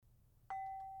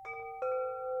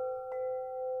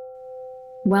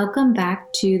Welcome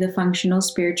back to the Functional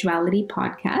Spirituality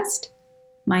Podcast.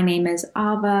 My name is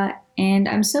Ava, and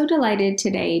I'm so delighted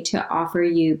today to offer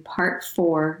you part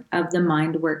 4 of the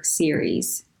Mindwork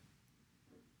series.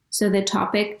 So the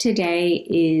topic today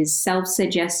is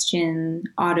self-suggestion,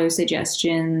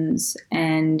 auto-suggestions,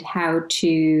 and how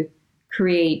to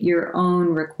create your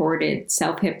own recorded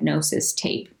self-hypnosis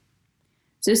tape.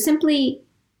 So simply,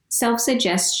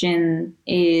 self-suggestion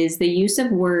is the use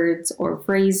of words or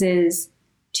phrases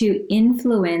to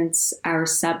influence our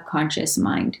subconscious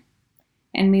mind.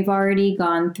 And we've already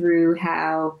gone through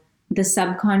how the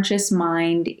subconscious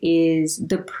mind is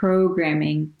the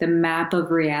programming, the map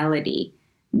of reality,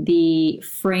 the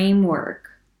framework,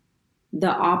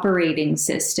 the operating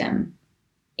system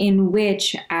in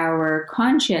which our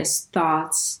conscious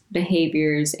thoughts,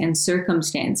 behaviors, and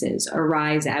circumstances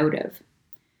arise out of.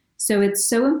 So it's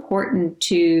so important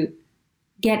to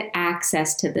get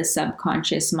access to the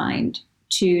subconscious mind,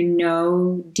 to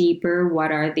know deeper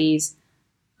what are these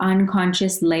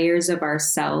unconscious layers of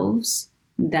ourselves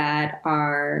that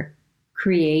are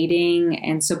creating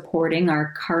and supporting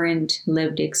our current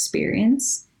lived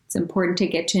experience. It's important to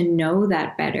get to know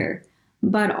that better,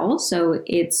 but also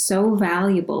it's so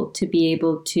valuable to be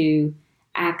able to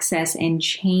access and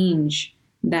change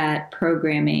that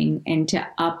programming and to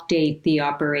update the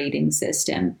operating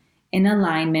system in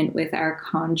alignment with our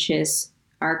conscious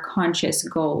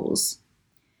goals.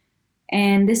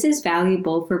 And this is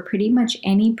valuable for pretty much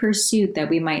any pursuit that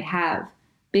we might have,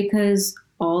 because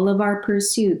all of our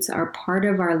pursuits are part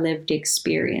of our lived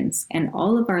experience, and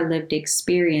all of our lived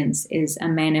experience is a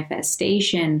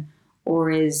manifestation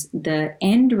or is the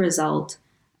end result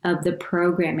of the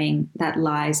programming that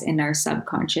lies in our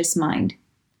subconscious mind.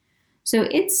 So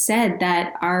it's said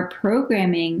that our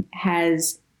programming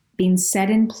has been set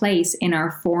in place in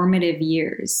our formative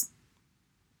years.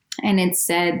 And it's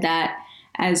said that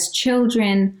as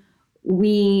children,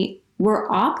 we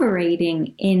were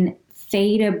operating in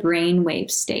theta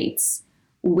brainwave states,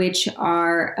 which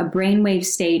are a brainwave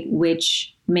state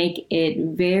which make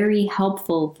it very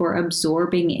helpful for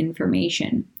absorbing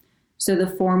information. So the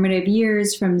formative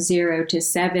years from 0 to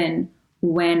 7,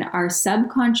 when our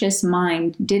subconscious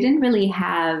mind didn't really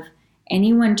have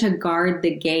anyone to guard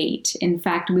the gate. In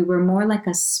fact, we were more like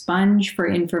a sponge for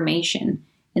information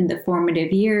in the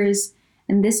formative years.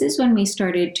 And this is when we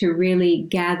started to really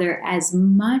gather as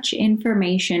much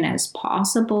information as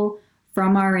possible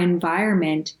from our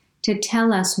environment to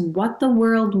tell us what the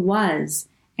world was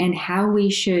and how we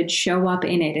should show up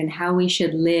in it and how we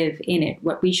should live in it,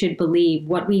 what we should believe,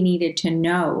 what we needed to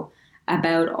know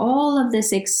about all of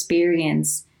this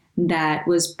experience that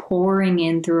was pouring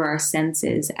in through our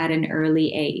senses at an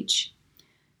early age.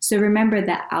 So remember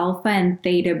that alpha and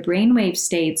theta brainwave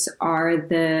states are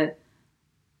the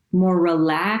more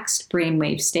relaxed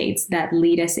brainwave states that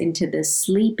lead us into the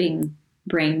sleeping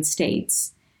brain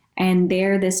states. And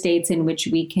they're the states in which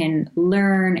we can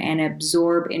learn and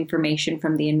absorb information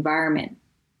from the environment.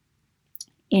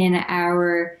 In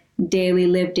our daily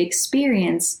lived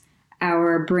experience,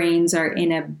 our brains are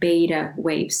in a beta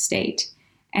wave state.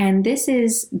 And this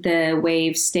is the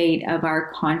wave state of our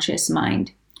conscious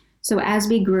mind. So as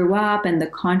we grew up and the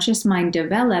conscious mind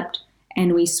developed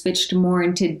and we switched more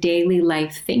into daily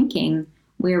life thinking,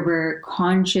 where we're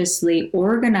consciously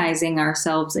organizing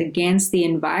ourselves against the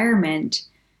environment,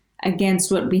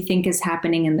 against what we think is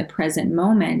happening in the present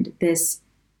moment, this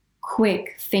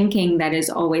quick thinking that is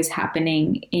always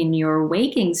happening in your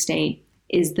waking state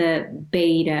is the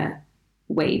beta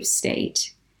wave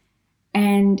state.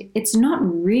 And it's not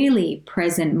really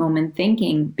present moment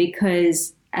thinking,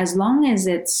 because as long as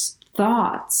it's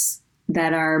thoughts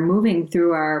that are moving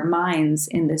through our minds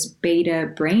in this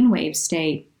beta brainwave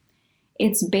state,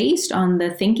 it's based on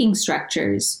the thinking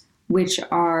structures which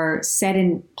are set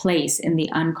in place in the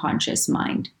unconscious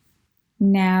mind.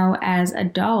 Now, as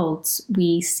adults,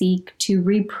 we seek to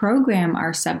reprogram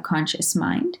our subconscious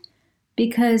mind,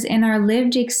 because in our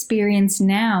lived experience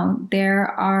now, there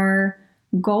are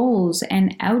goals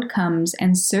and outcomes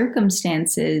and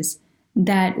circumstances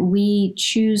that we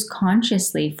choose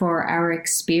consciously for our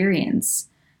experience.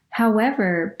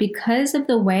 However, because of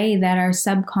the way that our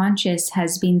subconscious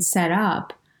has been set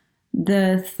up,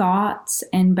 the thoughts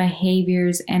and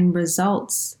behaviors and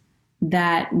results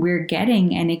that we're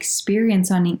getting and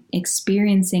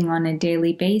experiencing on a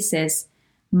daily basis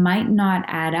might not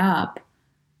add up,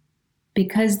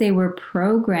 because they were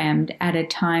programmed at a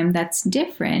time that's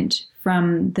different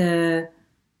from the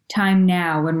time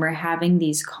now when we're having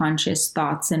these conscious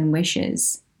thoughts and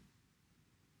wishes.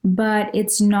 But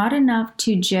it's not enough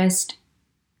to just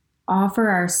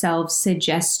offer ourselves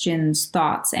suggestions,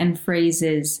 thoughts, and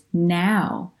phrases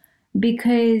now.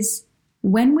 Because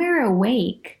when we're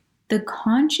awake, the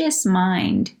conscious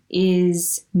mind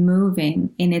is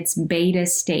moving in its beta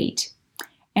state.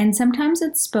 And sometimes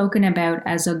it's spoken about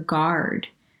as a guard,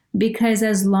 because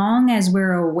as long as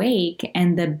we're awake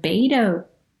and the beta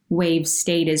wave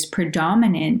state is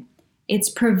predominant, it's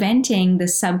preventing the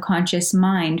subconscious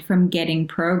mind from getting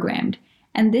programmed.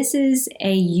 And this is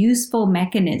a useful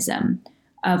mechanism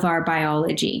of our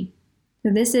biology.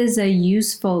 So this is a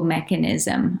useful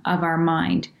mechanism of our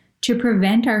mind to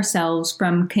prevent ourselves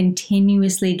from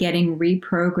continuously getting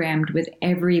reprogrammed with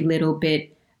every little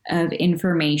bit of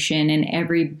information and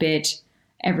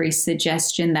every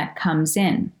suggestion that comes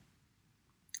in.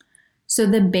 So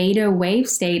the beta wave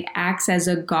state acts as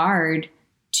a guard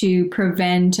to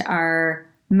prevent our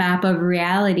map of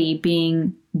reality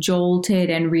being jolted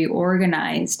and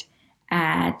reorganized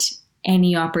at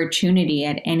any opportunity,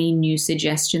 at any new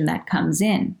suggestion that comes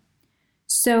in.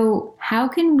 So how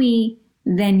can we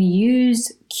then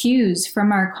use cues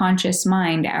from our conscious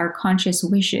mind, our conscious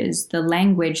wishes, the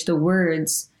language, the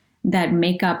words that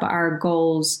make up our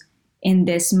goals in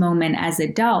this moment as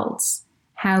adults?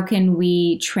 How can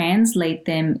we translate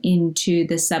them into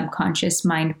the subconscious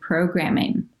mind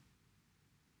programming?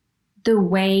 The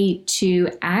way to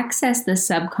access the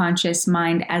subconscious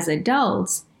mind as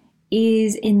adults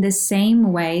is in the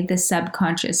same way the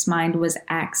subconscious mind was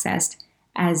accessed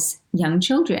as young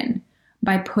children,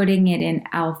 by putting it in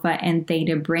alpha and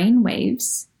theta brain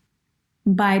waves,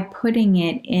 by putting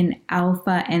it in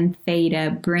alpha and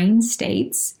theta brain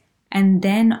states, and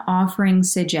then offering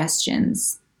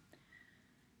suggestions.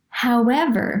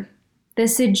 However, the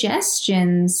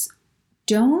suggestions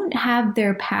don't have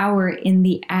their power in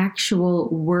the actual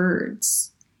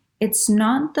words. It's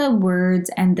not the words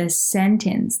and the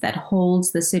sentence that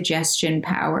holds the suggestion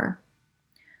power.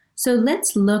 So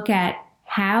let's look at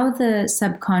how the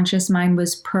subconscious mind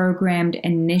was programmed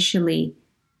initially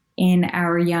in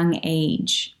our young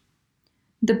age.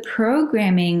 The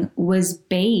programming was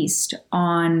based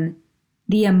on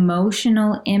the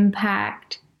emotional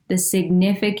impact, the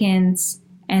significance,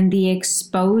 and the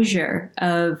exposure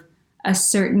of a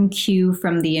certain cue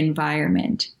from the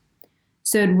environment.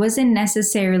 So it wasn't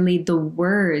necessarily the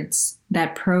words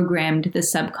that programmed the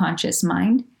subconscious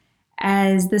mind,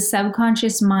 as the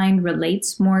subconscious mind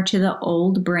relates more to the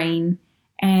old brain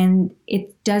and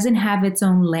it doesn't have its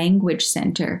own language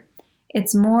center.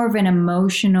 It's more of an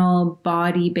emotional,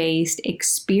 body-based,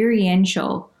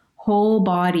 experiential, whole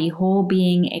body, whole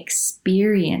being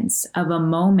experience of a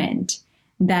moment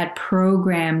that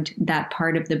programmed that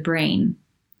part of the brain.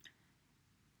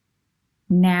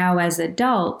 Now, as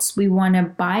adults, we want to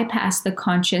bypass the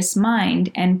conscious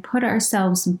mind and put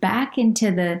ourselves back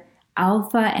into the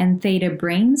alpha and theta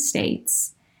brain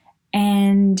states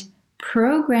and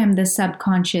program the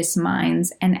subconscious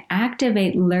minds and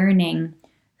activate learning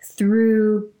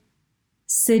through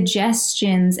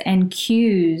suggestions and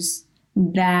cues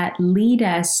that lead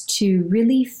us to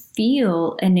really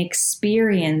feel an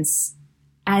experience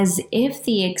as if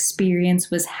the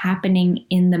experience was happening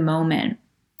in the moment.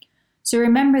 So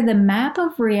remember, the map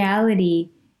of reality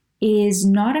is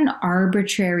not an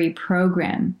arbitrary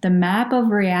program. The map of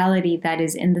reality that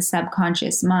is in the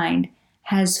subconscious mind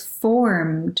has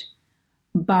formed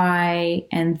by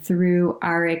and through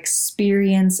our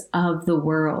experience of the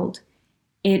world.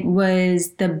 It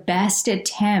was the best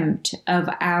attempt of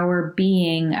our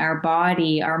being, our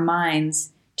body, our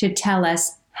minds to tell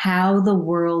us how the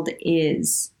world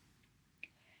is.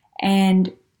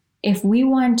 And if we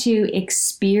want to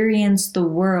experience the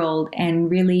world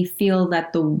and really feel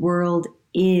that the world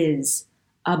is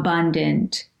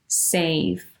abundant,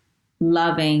 safe,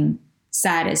 loving,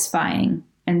 satisfying,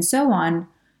 and so on,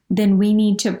 then we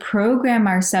need to program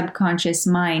our subconscious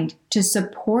mind to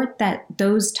support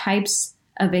those types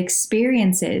of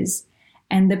experiences.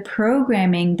 And the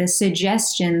programming, the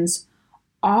suggestions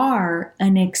are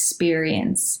an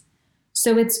experience.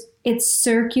 So it's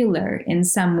circular in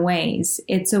some ways.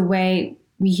 It's a way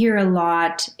we hear a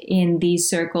lot in these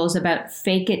circles about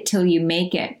fake it till you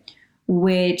make it,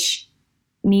 which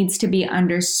needs to be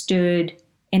understood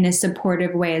in a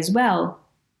supportive way as well.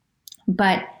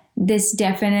 But this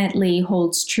definitely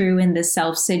holds true in the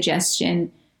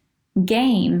self-suggestion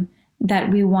game,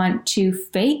 that we want to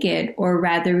fake it, or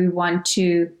rather we want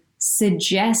to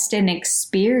suggest an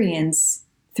experience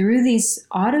through these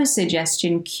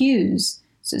auto-suggestion cues.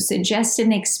 So suggest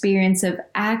an experience of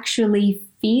actually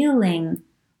feeling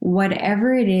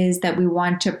whatever it is that we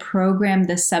want to program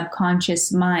the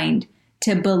subconscious mind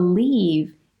to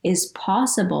believe is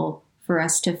possible for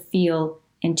us to feel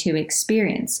and to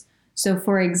experience. So,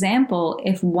 for example,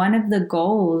 if one of the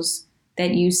goals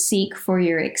that you seek for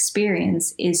your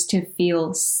experience is to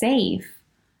feel safe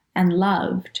and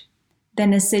loved,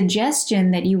 then a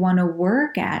suggestion that you want to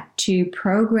work at to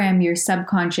program your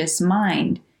subconscious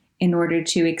mind in order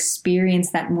to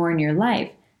experience that more in your life,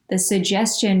 the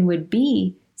suggestion would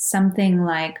be something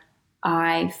like,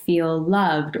 I feel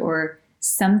loved, or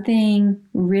something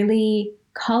really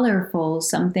colorful,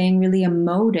 something really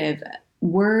emotive,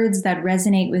 words that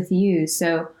resonate with you.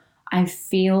 So I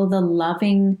feel the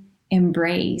loving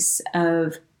embrace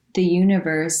of the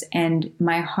universe and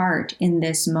my heart in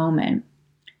this moment.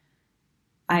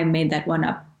 I made that one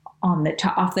up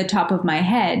off the top of my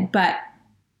head, but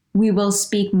we will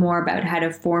speak more about how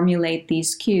to formulate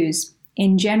these cues.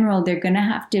 In general, they're going to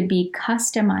have to be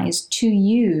customized to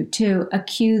you, to a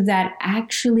cue that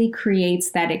actually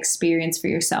creates that experience for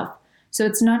yourself. So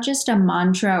it's not just a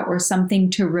mantra or something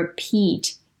to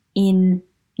repeat in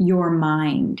your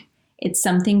mind. It's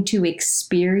something to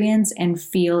experience and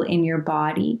feel in your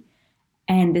body.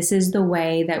 And this is the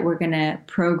way that we're going to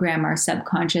program our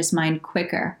subconscious mind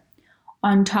quicker.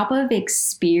 On top of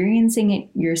experiencing it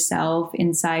yourself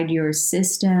inside your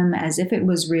system as if it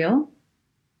was real,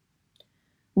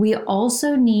 we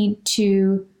also need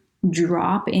to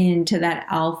drop into that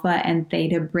alpha and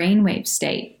theta brainwave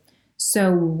state.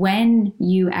 So when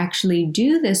you actually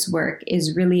do this work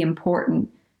is really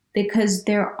important, because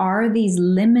there are these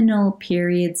liminal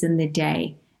periods in the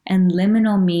day. And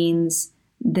liminal means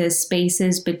the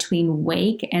spaces between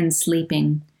wake and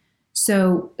sleeping.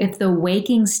 So if the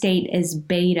waking state is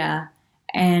beta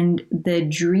and the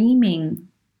dreaming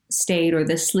state or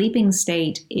the sleeping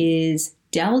state is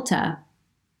delta,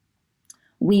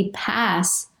 we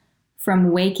pass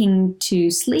from waking to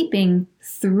sleeping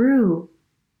through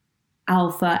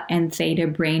alpha and theta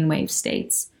brainwave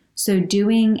states. So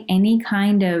doing any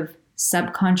kind of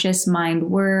subconscious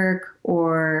mind work,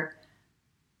 or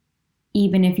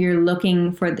even if you're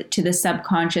looking to the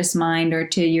subconscious mind or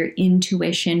to your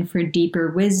intuition for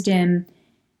deeper wisdom,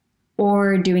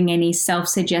 or doing any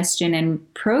self-suggestion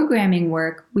and programming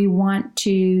work, we want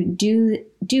to do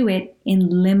it in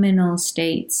liminal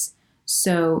states.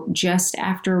 So just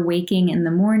after waking in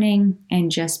the morning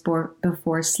and just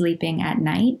before sleeping at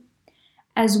night,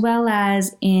 as well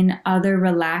as in other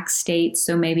relaxed states.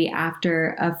 So maybe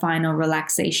after a final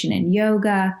relaxation in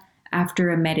yoga, after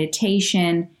a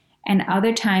meditation, and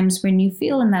other times when you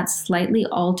feel in that slightly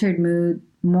altered mood,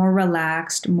 more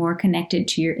relaxed, more connected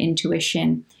to your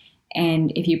intuition,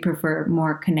 and if you prefer,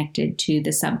 more connected to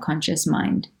the subconscious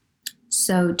mind.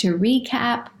 So to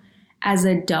recap, as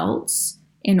adults,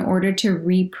 in order to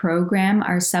reprogram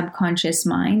our subconscious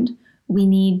mind, we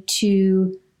need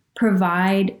to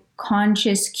provide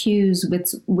conscious cues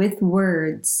with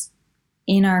words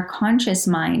in our conscious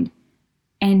mind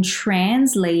and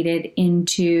translate it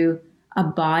into a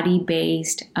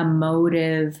body-based,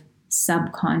 emotive,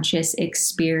 subconscious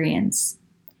experience.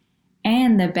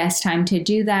 And the best time to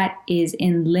do that is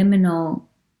in liminal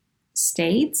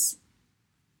states.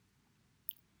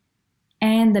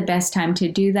 And the best time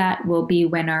to do that will be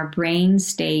when our brain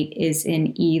state is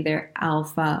in either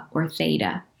alpha or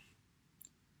theta.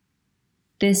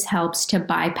 This helps to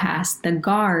bypass the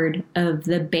guard of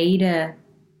the beta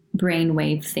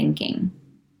brainwave thinking.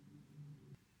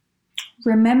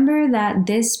 Remember that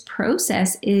this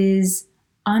process is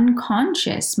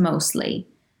unconscious mostly.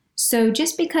 So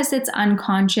just because it's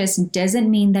unconscious doesn't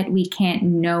mean that we can't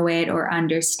know it or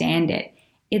understand it.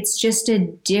 It's just a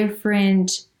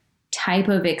different type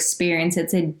of experience.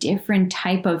 It's a different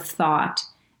type of thought.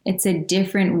 It's a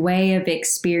different way of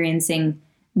experiencing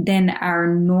than our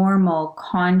normal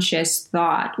conscious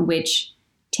thought, which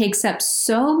takes up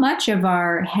so much of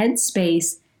our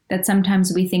headspace that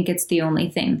sometimes we think it's the only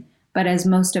thing. But as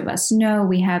most of us know,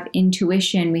 we have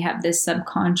intuition, we have this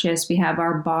subconscious, we have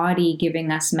our body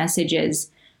giving us messages.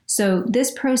 So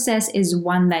this process is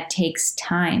one that takes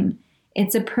time.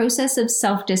 It's a process of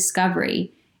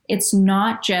self-discovery. It's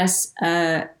not just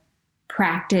a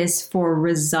practice for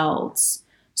results.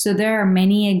 So there are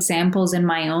many examples in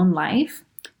my own life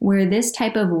where this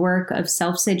type of work of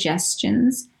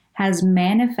self-suggestions has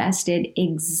manifested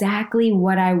exactly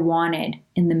what I wanted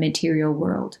in the material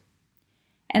world.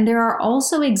 And there are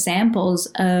also examples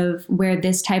of where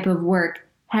this type of work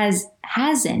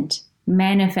hasn't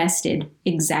manifested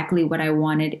exactly what I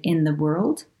wanted in the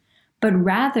world, but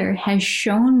rather has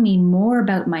shown me more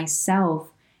about myself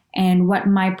and what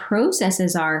my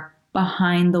processes are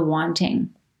behind the wanting.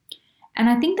 And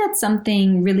I think that's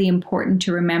something really important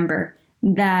to remember,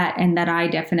 that I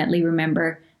definitely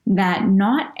remember, that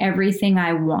not everything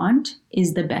I want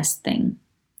is the best thing.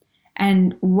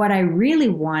 And what I really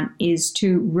want is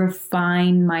to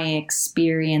refine my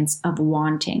experience of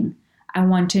wanting. I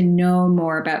want to know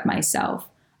more about myself.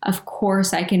 Of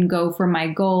course, I can go for my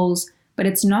goals, but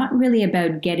it's not really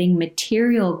about getting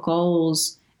material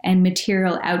goals and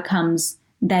material outcomes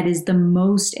that is the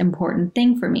most important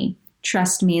thing for me.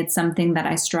 Trust me, it's something that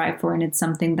I strive for and it's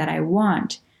something that I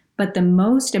want. But the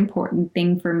most important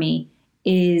thing for me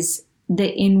is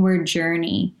the inward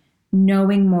journey,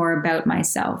 knowing more about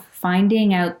myself,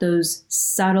 finding out those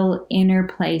subtle inner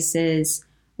places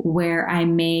where I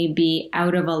may be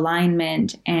out of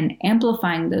alignment and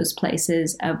amplifying those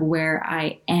places of where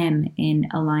I am in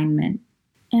alignment.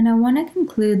 And I want to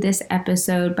conclude this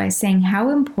episode by saying how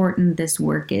important this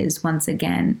work is once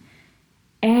again.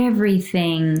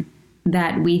 Everything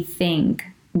that we think,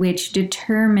 which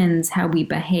determines how we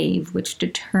behave, which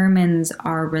determines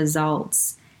our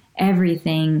results,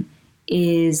 everything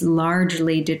is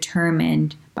largely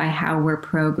determined by how we're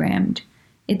programmed.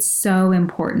 It's so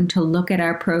important to look at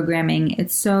our programming.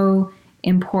 It's so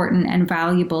important and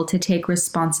valuable to take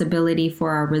responsibility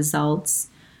for our results.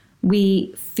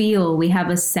 We have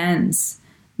a sense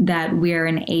that we're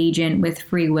an agent with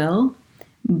free will,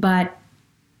 but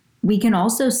we can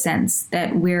also sense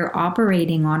that we're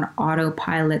operating on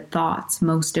autopilot thoughts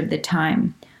most of the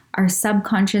time. Our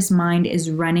subconscious mind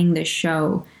is running the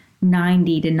show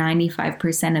 90 to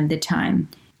 95% of the time.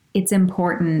 It's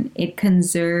important. It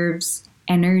conserves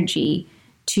energy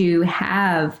to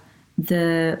have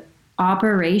the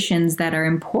operations that are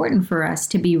important for us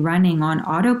to be running on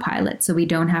autopilot so we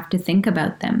don't have to think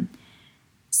about them.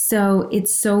 So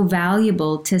it's so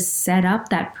valuable to set up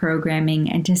that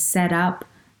programming and to set up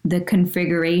the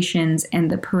configurations and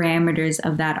the parameters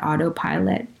of that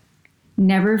autopilot.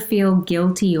 Never feel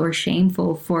guilty or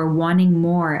shameful for wanting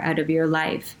more out of your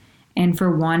life and for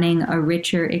wanting a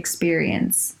richer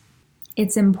experience.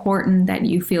 It's important that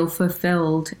you feel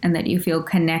fulfilled and that you feel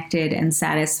connected and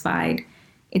satisfied.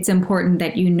 It's important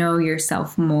that you know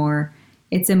yourself more.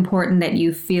 It's important that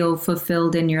you feel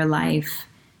fulfilled in your life.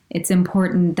 It's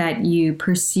important that you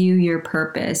pursue your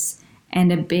purpose.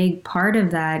 And a big part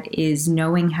of that is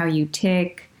knowing how you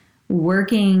tick,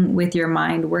 working with your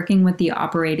mind, working with the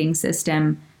operating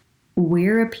system.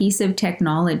 We're a piece of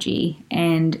technology,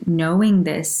 and knowing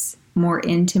this more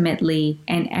intimately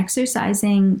and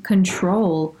exercising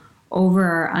control over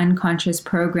our unconscious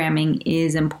programming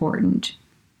is important.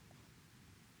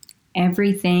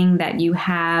 Everything that you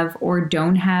have or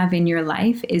don't have in your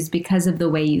life is because of the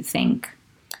way you think.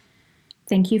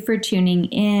 Thank you for tuning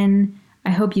in. I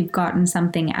hope you've gotten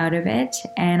something out of it,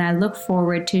 and I look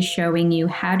forward to showing you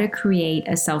how to create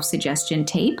a self-suggestion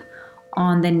tape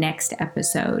on the next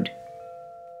episode.